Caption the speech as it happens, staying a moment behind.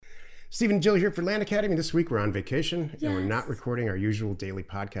Stephen and Jill here for Land Academy. This week we're on vacation and we're Yes. not recording our usual daily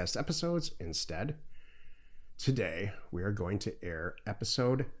podcast episodes. Instead, today we are going to air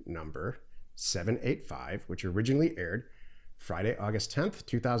episode number 785, which originally aired Friday, August 10th,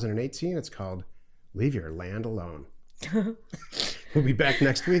 2018. It's called Leave Your Land Alone. We'll be back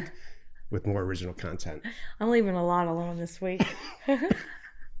next week with more original content. I'm leaving a lot alone this week.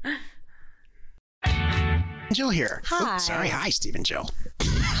 Jill here. Hi. Sorry. Hi, Stephen Jill.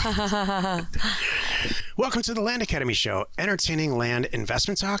 Welcome to the Land Academy Show, entertaining land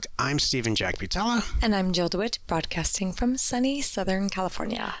investment talk. I'm Stephen Jack Butella. And I'm Jill DeWitt, broadcasting from sunny Southern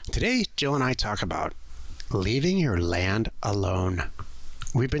California. Today, Jill and I talk about leaving your land alone.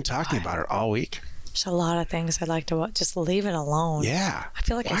 We've been talking about it all week. There's a lot of things I'd like to just leave it alone. Yeah. I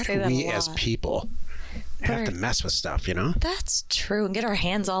feel like Why I say do that we a lot. as people have to mess with stuff, you know? That's true. And get our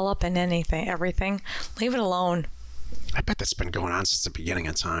hands all up in everything. Leave it alone. I bet that's been going on since the beginning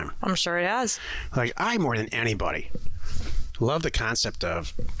of time. I'm sure it has. Like, I, more than anybody, love the concept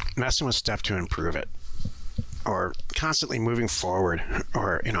of messing with stuff to improve it, or constantly moving forward,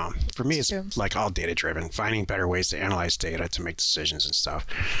 or, you know, for me, it's true. like all data driven, finding better ways to analyze data to make decisions and stuff.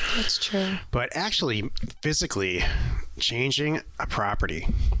 That's true. But actually, physically changing a property,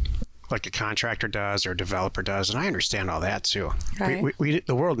 like a contractor does or a developer does, and I understand all that too. Right.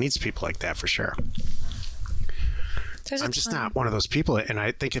 The world needs people like that for sure. I'm just not one of those people. And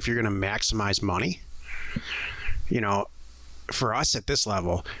I think if you're going to maximize money, you know, for us at this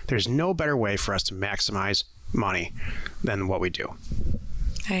level, there's no better way for us to maximize money than what we do.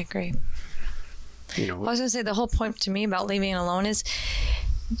 I agree. You know, I was going to say the whole point to me about leaving it alone is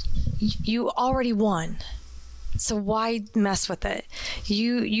you already won. So why mess with it?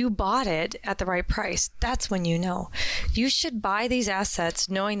 You bought it at the right price. That's when you know. You should buy these assets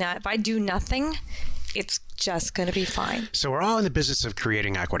knowing that if I do nothing, it's just going to be fine. so we're all in the business of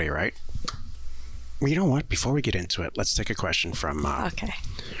creating equity, right? Well, you know what? Before we get into it, let's take a question from Okay.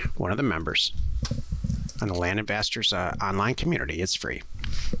 one of the members on the Land Investors online community. It's free.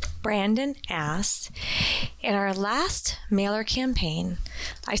 Brandon asks, in our last mailer campaign,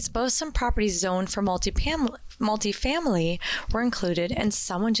 I suppose some properties zoned for multifamily were included, and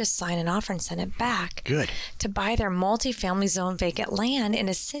someone just signed an offer and sent it back. Good. To buy their multifamily zone vacant land in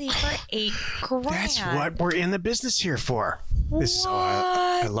a city for $8,000. That's what we're in the business here for. This is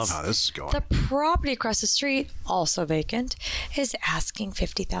I love how this is going. The property across the street, also vacant, is asking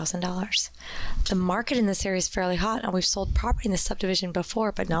 $50,000. The market in this area is fairly hot, and we've sold property in this subdivision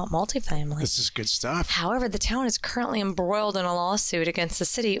before, but not multifamily. This is good stuff. However, the town is currently embroiled in a lawsuit against the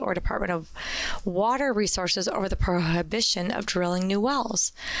city or Department of Water Resources over the prohibition of drilling new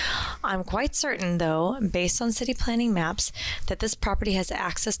wells. I'm quite certain, though, based on city planning maps, that this property has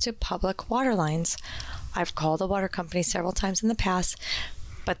access to public water lines. I've called the water company several times in the past,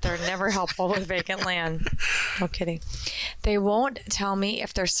 but they're never helpful with vacant land. No kidding. They won't tell me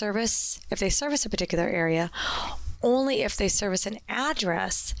if they service a particular area, only if they service an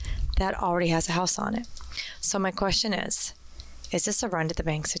address that already has a house on it. So my question is this a run to the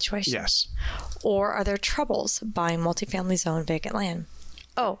bank situation? Yes. Or are there troubles buying multifamily zone vacant land?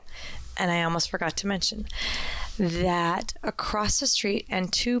 Oh, and I almost forgot to mention that across the street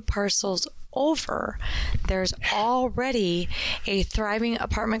and 2 parcels over, there's already a thriving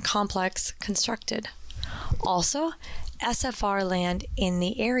apartment complex constructed. Also, SFR land in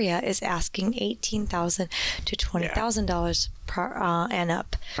the area is asking $18,000 to $20,000 per and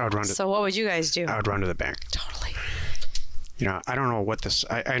up. I would run to, So what would you guys do? I would run to the bank. Totally. You know, I don't know what this.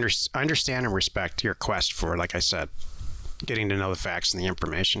 I understand and respect your quest for, like I said, getting to know the facts and the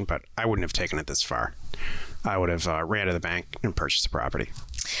information, but I wouldn't have taken it this far. I would have ran to the bank and purchased the property.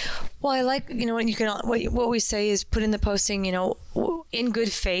 Well, I like, you know, when you can, what we say is put in the posting, you know, in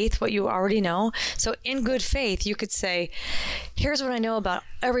good faith, what you already know. So in good faith, you could say, here's what I know about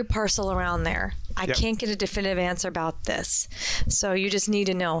every parcel around there. I can't get a definitive answer about this. So you just need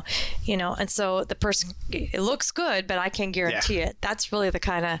to know, you know, and so the person, it looks good, but I can't guarantee it. That's really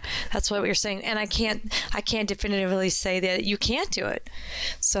that's what you're saying. And I can't definitively say that you can't do it.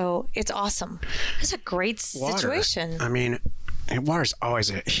 So it's awesome. It's a great situation. I mean, water's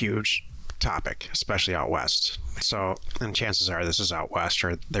always a huge topic, especially out west. So, and chances are this is out west,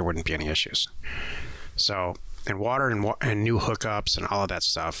 or there wouldn't be any issues. So, and water and new hookups and all of that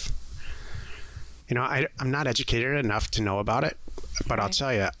stuff. You know, I'm not educated enough to know about it, but I'll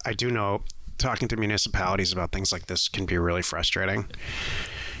tell you, I do know talking to municipalities about things like this can be really frustrating.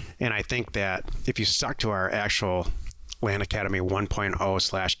 And I think that if you stuck to our actual Land Academy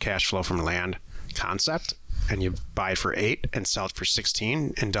 1.0 / cash flow from land concept, and you buy it for 8 and sell it for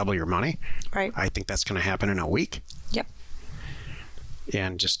 16 and double your money, right? I think that's going to happen in a week. Yep.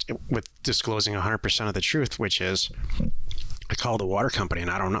 And just with disclosing 100% of the truth, which is I called the water company and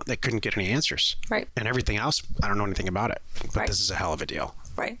I don't know, they couldn't get any answers. Right. And everything else, I don't know anything about it. But Right. this is a hell of a deal.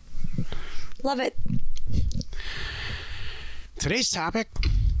 Right. Love it. Today's topic,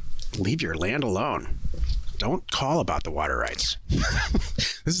 leave your land alone. Don't call about the water rights.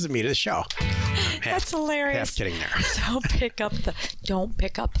 This is the meat of the show. That's hilarious. Half kidding there. Don't pick up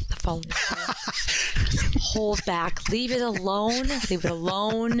the phone. Hold back. Leave it alone. Leave it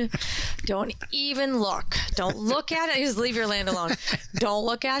alone. Don't even look. Don't look at it. Just leave your land alone. Don't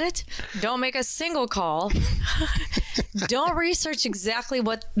look at it. Don't make a single call. Don't research exactly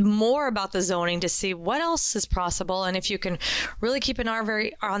what more about the zoning to see what else is possible, and if you can really keep an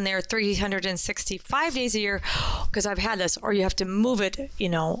eye on there 365 days a year, because I've had this, or you have to move it,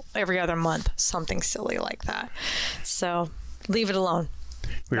 every other month, something silly like that. So leave it alone.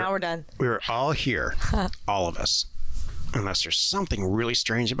 Now we're done. We're all here, all of us. Unless there's something really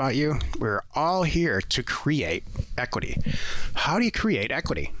strange about you, we're all here to create equity. How do you create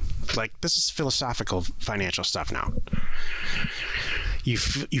equity? Like, this is philosophical financial stuff now.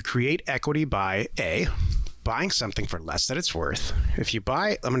 You create equity by buying something for less than it's worth. If you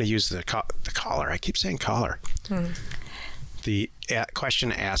buy, I'm going to use the caller. I keep saying caller. The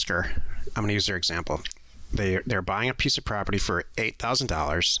question asker, I'm going to use their example. They're buying a piece of property for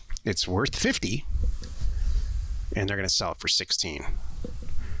 $8,000. It's worth $50,000, and they're going to sell it for $16,000.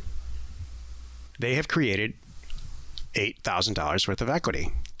 They have created $8,000 worth of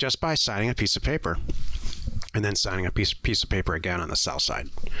equity just by signing a piece of paper and then signing a piece of paper again on the sell side,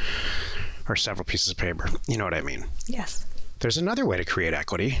 or several pieces of paper. You know what I mean? Yes. There's another way to create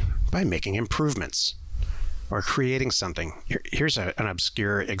equity by making improvements or creating something. Here's an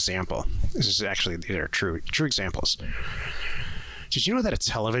obscure example. These are true examples. Did you know that a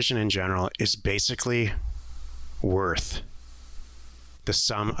television in general is basically worth the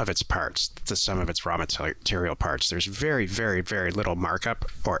sum of its parts, the sum of its raw material parts? There's very, very, very little markup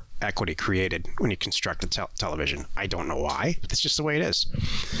or equity created when you construct a television. I don't know why, but it's just the way it is.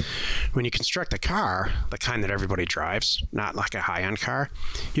 When you construct a car, the kind that everybody drives, not like a high-end car,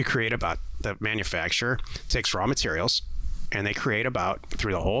 you create about, the manufacturer takes raw materials and they create about,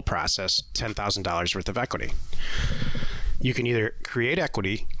 through the whole process, $10,000 worth of equity. You can either create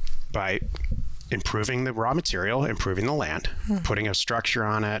equity by improving the raw material, improving the land, putting a structure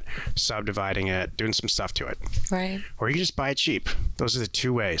on it, subdividing it, doing some stuff to it. Right. Or you can just buy it cheap. Those are the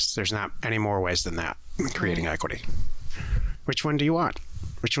two ways. There's not any more ways than that in creating equity. Which one do you want?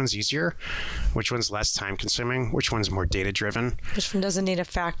 Which one's easier? Which one's less time consuming? Which one's more data driven? Which one doesn't need a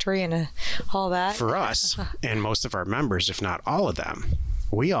factory and all that? For us and most of our members, if not all of them,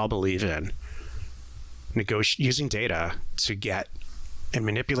 we all believe in using data to get and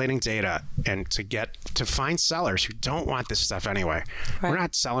manipulating data and to find sellers who don't want this stuff anyway. Right. We're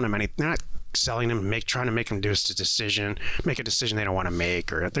not selling them they're not selling them, trying to make them make a decision they don't want to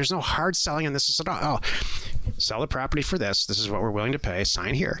make, or there's no hard selling in this at all. Oh, sell the property for this. This is what we're willing to pay.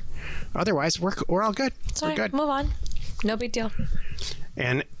 Sign here. Otherwise, we're all good. Sorry, we're good. Move on. No big deal.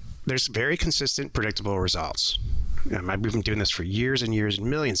 And there's very consistent, predictable results. We've been doing this for years and years, and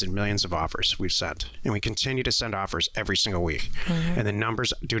millions of offers we've sent. And we continue to send offers every single week. And the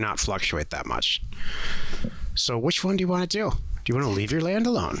numbers do not fluctuate that much. So which one do you want to do? Do you want to leave your land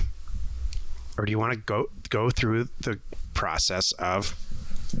alone? Or do you want to go through the process of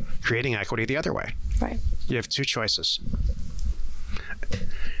creating equity the other way? Right. You have two choices.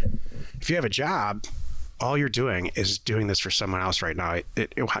 If you have a job, all you're doing is doing this for someone else right now.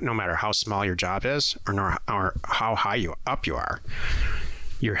 No matter how small your job is or how high up you are,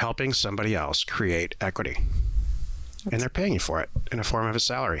 you're helping somebody else create equity. And they're paying you for it in the form of a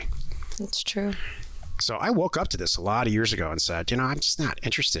salary. That's true. So I woke up to this a lot of years ago and said, I'm just not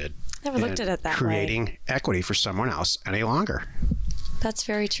interested Never looked at it that creating way. Equity for someone else any longer. That's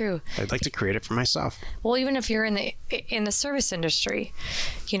very true. I'd like to create it for myself. Well, even if you're in the service industry,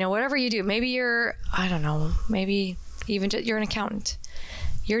 whatever you do, maybe you're, I don't know, maybe even you're an accountant.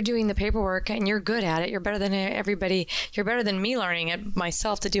 You're doing the paperwork and you're good at it. You're better than everybody. You're better than me learning it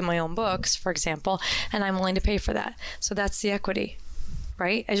myself to do my own books, for example, and I'm willing to pay for that. So that's the equity.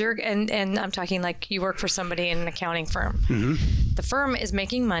 Right? And I'm talking like you work for somebody in an accounting firm. Mm-hmm. The firm is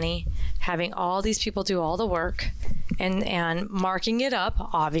making money, having all these people do all the work and marking it up,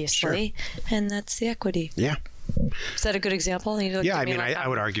 obviously. Sure. And that's the equity. Yeah. Is that a good example? I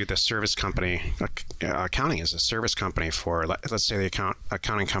would argue the service company, accounting is a service company for, let's say the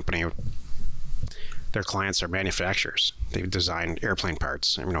accounting company, their clients are manufacturers. They design airplane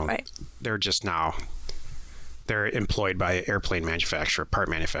parts. Right. They're just now, they're employed by an airplane manufacturer, part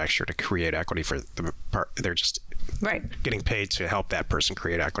manufacturer, to create equity for the part. They're just Right. getting paid to help that person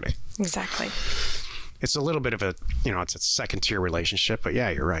create equity. Exactly. It's a little bit of a, it's a second tier relationship, but yeah,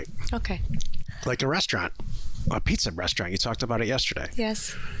 you're right. Okay. Like a restaurant, a pizza restaurant. You talked about it yesterday.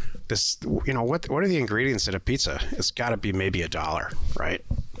 Yes. This, what are the ingredients in a pizza? It's got to be maybe $1, right?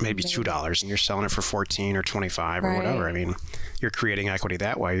 Maybe $2, and you're selling it for 14 or 25 or whatever. I mean, you're creating equity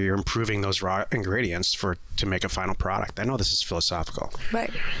that way. You're improving those raw ingredients to make a final product. I know this is philosophical.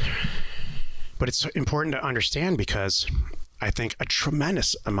 Right. But it's important to understand because I think a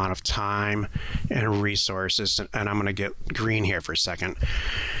tremendous amount of time and resources, and I'm going to get green here for a second,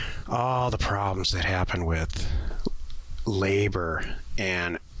 all the problems that happen with labor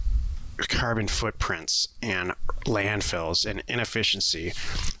and carbon footprints and landfills and inefficiency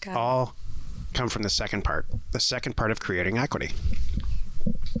all come from the second part of creating equity.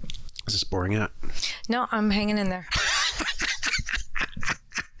 Is this boring yet? No, I'm hanging in there.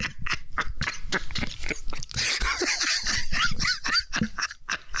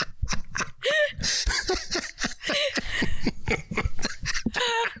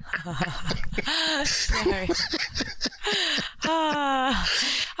 Sorry.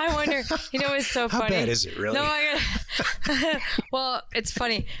 I wonder, it's so funny. How bad is it really? No, well, it's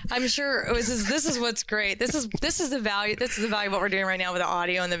funny. I'm sure this is what's great. This is the value. This is the value of what we're doing right now with the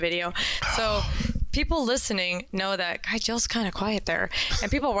audio and the video. So people listening know that, God, Jill's kind of quiet there.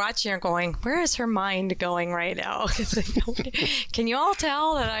 And people watching are going, where is her mind going right now? Can you all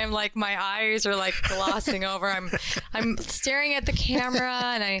tell that I'm like, my eyes are like glossing over? I'm staring at the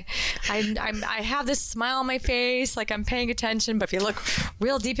camera and I have this smile on my face, like I'm paying attention. But if you look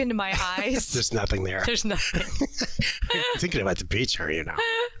real deep into my eyes, there's nothing there. There's nothing. I'm thinking about the beach, are you now?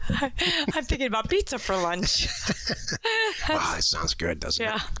 I'm thinking about pizza for lunch. Wow, that sounds good, doesn't it?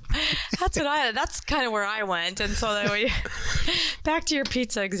 Yeah. That's kind of where I went. And so that we back to your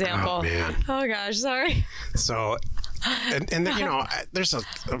pizza example. Oh, man. Oh gosh, sorry. So and there's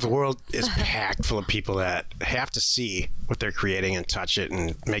the world is packed full of people that have to see what they're creating and touch it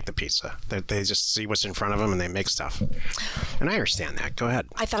and make the pizza. They just see what's in front of them and they make stuff. And I understand that. Go ahead.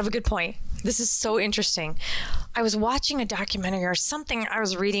 I thought of a good point. This is so interesting. I was watching a documentary or something I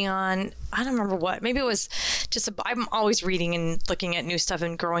was reading on, I don't remember what. Maybe it was just, I'm always reading and looking at new stuff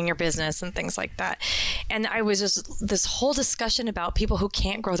and growing your business and things like that. And I was just, this whole discussion about people who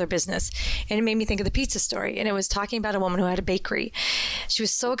can't grow their business. And it made me think of the pizza story. And it was talking about a woman who had a bakery. She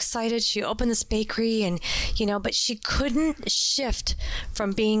was so excited. She opened this bakery and, but she couldn't shift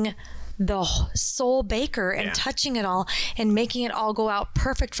from being the sole baker and touching it all and making it all go out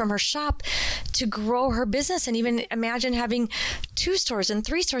perfect from her shop to grow her business and even imagine having 2 stores and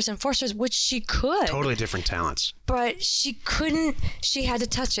 3 stores and 4 stores, which she could. Totally different talents. But she couldn't, she had to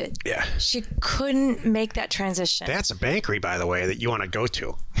touch it. Yeah. She couldn't make that transition. That's a bakery, by the way, that you want to go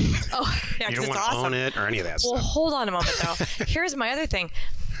to. Oh, yeah, you don't want to own it or any of that stuff. Well, hold on a moment, though. Here's my other thing.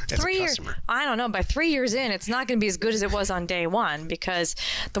 3 years, I don't know, by 3 years in, it's not going to be as good as it was on day one because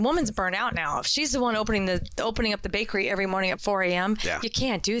the woman's burnt out now. If she's the one opening up the bakery every morning at 4 a.m., you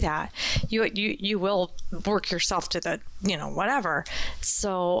can't do that. You will work yourself to the, whatever.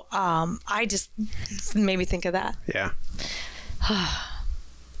 So I just made me think of that. Yeah.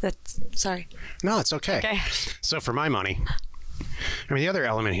 Sorry. No, it's okay. Okay. So for my money, the other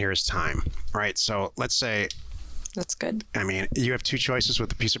element here is time, right? So let's say, that's good. You have 2 choices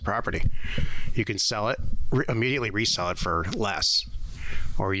with a piece of property. You can sell it, immediately resell it for less,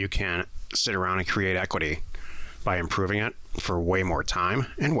 or you can sit around and create equity by improving it for way more time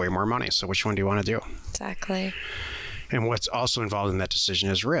and way more money. So which one do you want to do? Exactly. And what's also involved in that decision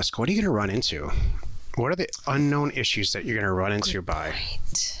is risk. What are you going to run into? What are the unknown issues that you're going to run into by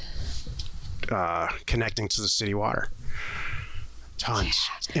connecting to the city water? Tons.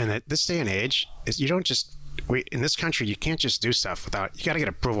 Yeah. And at this day and age, you don't just... in this country, you can't just do stuff without, you got to get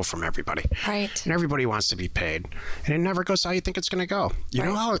approval from everybody. Right. And everybody wants to be paid. And it never goes how you think it's going to go. You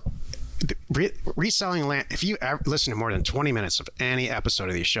know how reselling land, if you ever listen to more than 20 minutes of any episode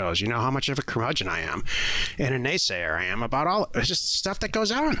of these shows, you know how much of a curmudgeon I am and a naysayer I am about it's just stuff that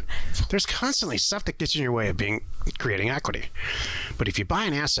goes on. There's constantly stuff that gets in your way of creating equity. But if you buy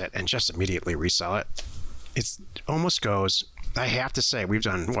an asset and just immediately resell it, it almost goes... I have to say, we've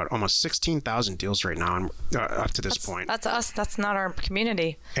done, almost 16,000 deals right now up to this point. That's us. That's not our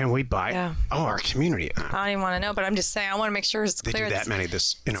community. And we buy... Yeah. Oh, our community. I don't even want to know, but I'm just saying, I want to make sure it's clear. They do that many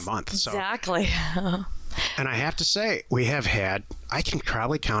in a month. Exactly. And I have to say, I can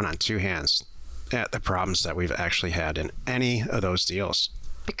probably count on 2 hands at the problems that we've actually had in any of those deals.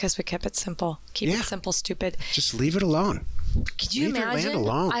 Because we kept it simple. Keep it simple, stupid. Just leave it alone. Could you Leave your land imagine?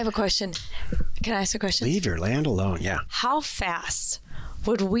 alone. I have a question. Can I ask a question? Leave your land alone. Yeah. How fast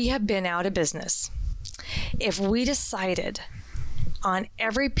would we have been out of business if we decided on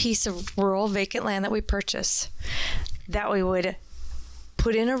every piece of rural vacant land that we purchase that we would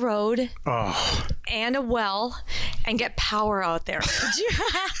put in a road and a well and get power out there? Could you?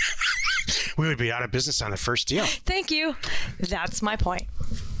 We would be out of business on the first deal. Thank you. That's my point.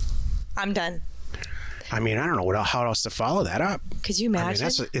 I'm done. I mean, I don't know how else to follow that up. Could you I mean, imagine?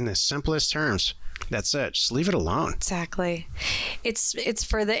 that's in the simplest terms. That's it. Just leave it alone. Exactly. It's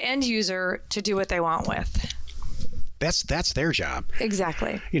for the end user to do what they want with. That's their job.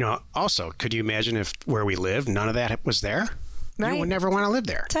 Exactly. You know, also, could you imagine if where we live, none of that was there? Right. You would never want to live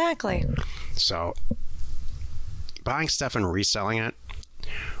there. Exactly. So buying stuff and reselling it,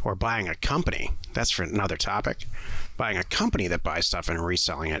 or buying a company, that's for another topic. Buying a company that buys stuff and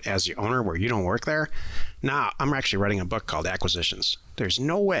reselling it as the owner where you don't work there. Now, I'm actually writing a book called Acquisitions. There's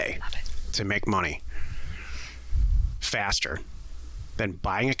no way to make money faster than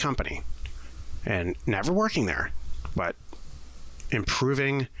buying a company and never working there, but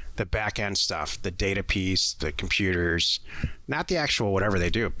improving the back end stuff, the data piece, the computers, not the actual whatever they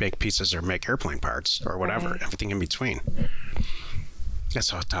do, make pieces or make airplane parts or whatever, Right. everything in between.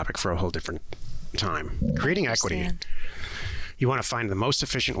 That's a topic for a whole different time. Creating equity. Understand. You want to find the most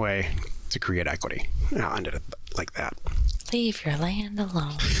efficient way to create equity. I'll end it like that. Leave your land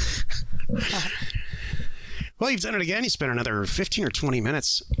alone. Well, you've done it again. You spent another 15 or 20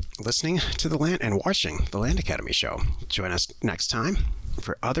 minutes listening to the land and watching the Land Academy show. Join us next time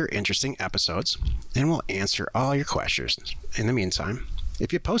for other interesting episodes, and we'll answer all your questions. In the meantime,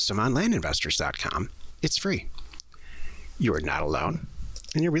 if you post them on landinvestors.com, it's free. You are not alone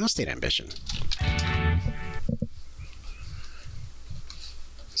in your real estate ambition.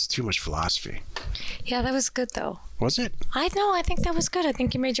 It's too much philosophy. Yeah, that was good though. Was it? I think that was good. I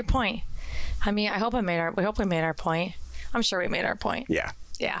think you made your point. I mean, we hope we made our point. I'm sure we made our point. Yeah.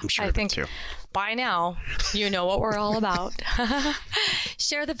 Yeah. I'm sure I of it, think too. by now you know what we're all about.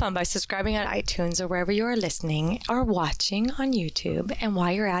 Share the fun by subscribing on iTunes or wherever you are listening or watching on YouTube. And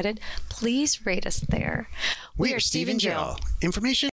while you're at it, please rate us there. We are Steve and Jill. Information